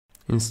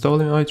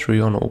Installing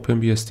i3 on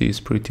OpenBSD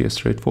is pretty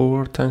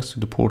straightforward thanks to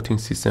the porting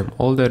system.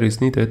 All that is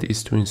needed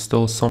is to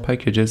install some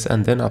packages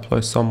and then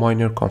apply some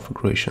minor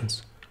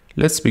configurations.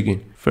 Let's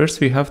begin. First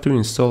we have to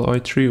install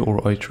i3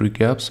 or i3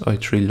 gaps,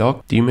 i3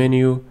 lock,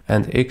 dmenu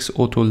and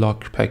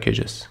xauto-lock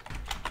packages.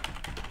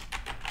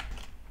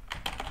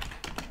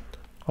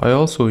 I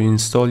also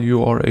install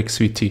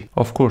urxvt.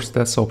 Of course,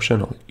 that's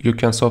optional. You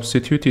can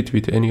substitute it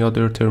with any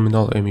other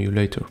terminal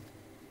emulator.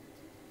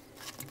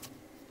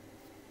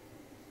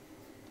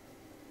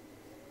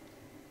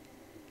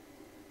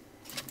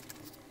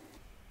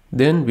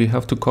 Then we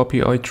have to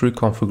copy i3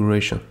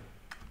 configuration.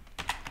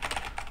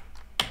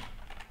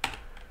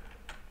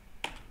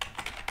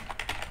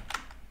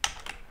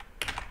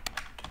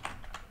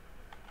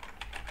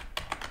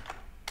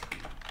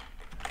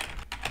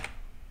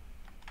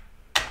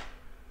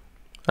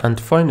 And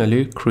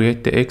finally,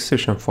 create the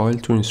extension file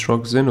to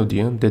instruct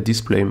xenodm, the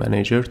display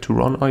manager, to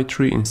run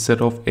i3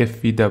 instead of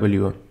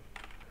fvwm.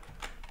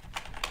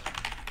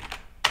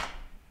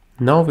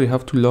 Now we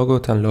have to log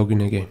out and log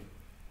in again.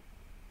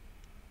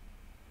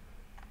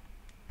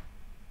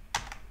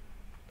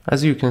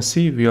 As you can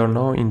see, we are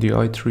now in the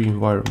i3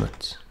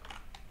 environment.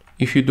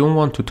 If you don't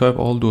want to type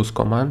all those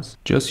commands,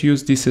 just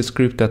use this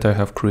script that I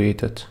have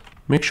created.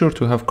 Make sure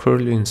to have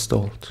curl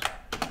installed.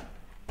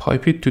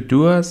 Pipe it to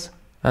do as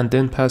and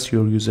then pass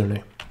your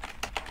username.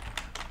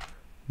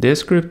 The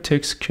script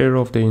takes care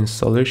of the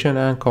installation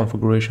and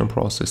configuration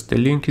process. The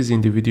link is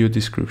in the video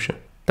description.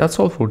 That's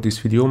all for this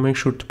video. Make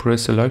sure to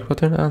press the like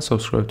button and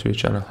subscribe to the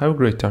channel. Have a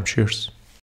great time. Cheers.